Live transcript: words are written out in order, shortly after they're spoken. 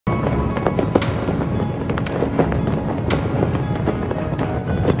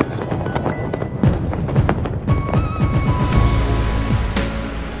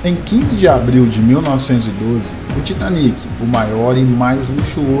Em 15 de abril de 1912, o Titanic, o maior e mais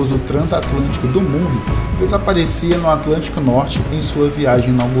luxuoso transatlântico do mundo, desaparecia no Atlântico Norte em sua viagem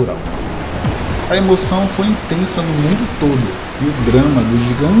inaugural. A emoção foi intensa no mundo todo e o drama do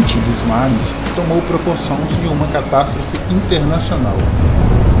gigante dos mares tomou proporções de uma catástrofe internacional.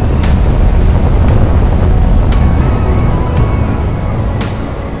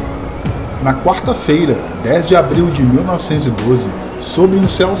 Na quarta-feira, 10 de abril de 1912, sob um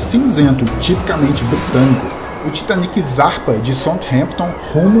céu cinzento tipicamente britânico, o Titanic zarpa de Southampton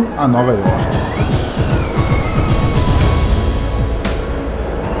rumo a Nova York.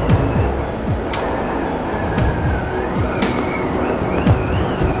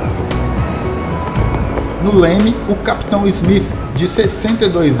 No leme, o capitão Smith, de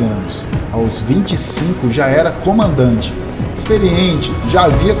 62 anos, aos 25 já era comandante. Experiente, já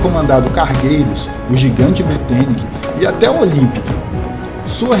havia comandado cargueiros, o gigante Titanic e até o Olympic.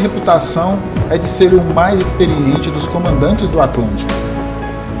 Sua reputação é de ser o mais experiente dos comandantes do Atlântico.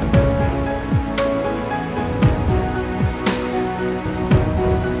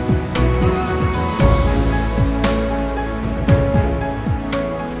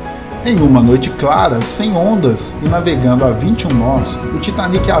 Em uma noite clara, sem ondas e navegando a 21 nós, o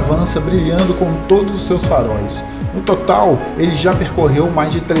Titanic avança brilhando com todos os seus faróis. No total, ele já percorreu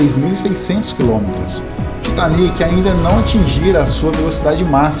mais de 3.600 km. O Titanic ainda não atingira a sua velocidade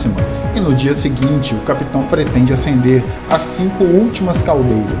máxima e no dia seguinte o capitão pretende acender as 5 últimas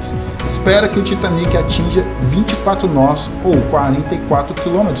caldeiras. Espera que o Titanic atinja 24 nós ou 44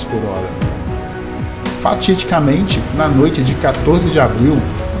 km por hora. Fatidicamente, na noite de 14 de abril,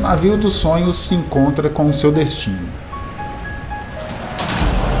 o navio dos sonhos se encontra com o seu destino.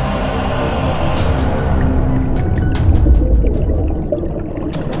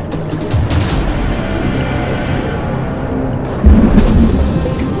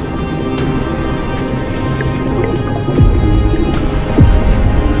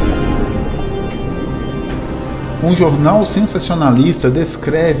 Um jornal sensacionalista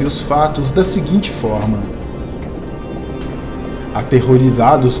descreve os fatos da seguinte forma: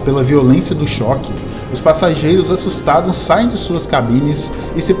 aterrorizados pela violência do choque, os passageiros assustados saem de suas cabines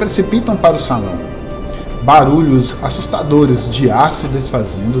e se precipitam para o salão. Barulhos assustadores de aço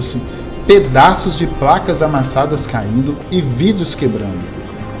desfazendo-se, pedaços de placas amassadas caindo e vidros quebrando.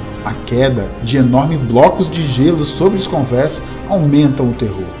 A queda de enormes blocos de gelo sobre os convés aumentam o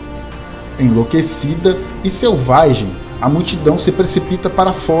terror. Enlouquecida e selvagem, a multidão se precipita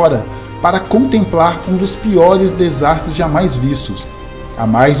para fora para contemplar um dos piores desastres jamais vistos. A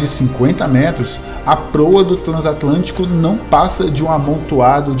mais de 50 metros, a proa do transatlântico não passa de um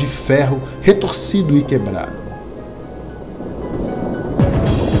amontoado de ferro retorcido e quebrado.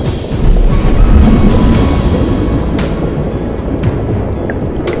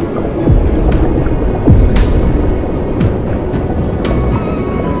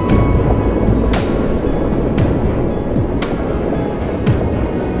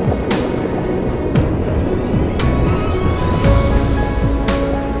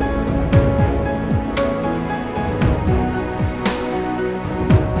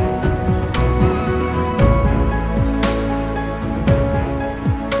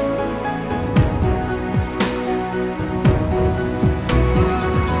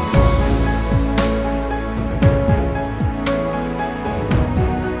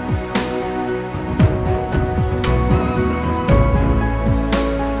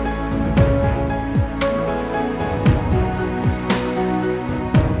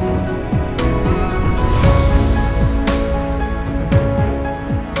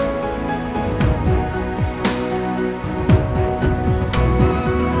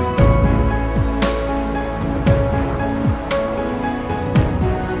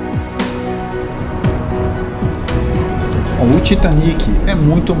 O Titanic é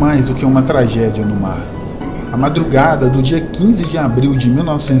muito mais do que uma tragédia no mar. A madrugada do dia 15 de abril de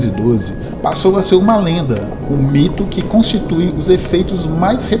 1912 passou a ser uma lenda, um mito que constitui os efeitos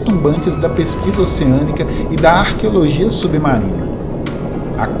mais retumbantes da pesquisa oceânica e da arqueologia submarina.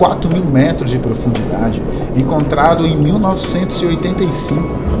 A 4.000 metros de profundidade, encontrado em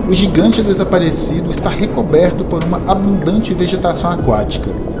 1985, o gigante desaparecido está recoberto por uma abundante vegetação aquática.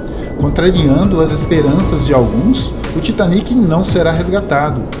 Contrariando as esperanças de alguns, o Titanic não será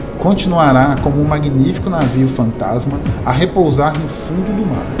resgatado. Continuará como um magnífico navio fantasma a repousar no fundo do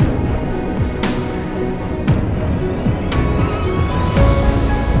mar.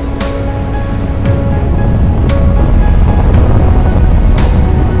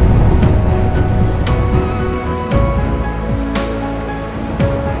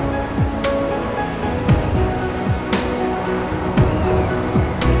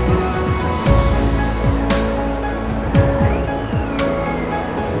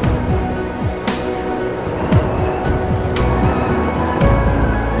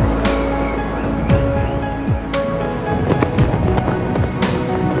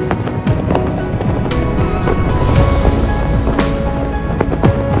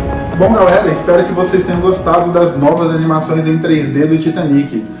 Bom galera, espero que vocês tenham gostado das novas animações em 3D do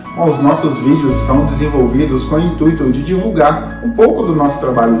Titanic. Os nossos vídeos são desenvolvidos com o intuito de divulgar um pouco do nosso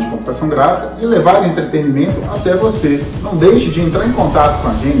trabalho de computação gráfica e levar entretenimento até você. Não deixe de entrar em contato com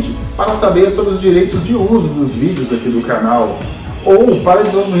a gente para saber sobre os direitos de uso dos vídeos aqui do canal ou para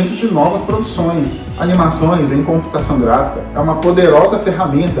desenvolvimento de novas produções. Animações em computação gráfica é uma poderosa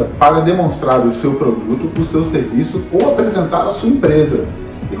ferramenta para demonstrar o seu produto, o seu serviço ou apresentar a sua empresa.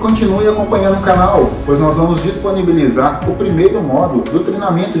 E continue acompanhando o canal, pois nós vamos disponibilizar o primeiro módulo do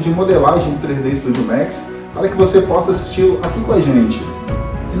treinamento de modelagem 3D Studio Max para que você possa assistir aqui com a gente.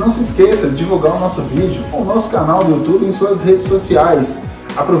 E não se esqueça de divulgar o nosso vídeo ou o nosso canal do YouTube em suas redes sociais.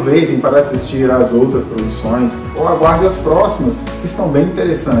 Aproveitem para assistir às outras produções ou aguarde as próximas, que estão bem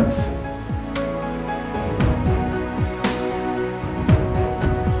interessantes.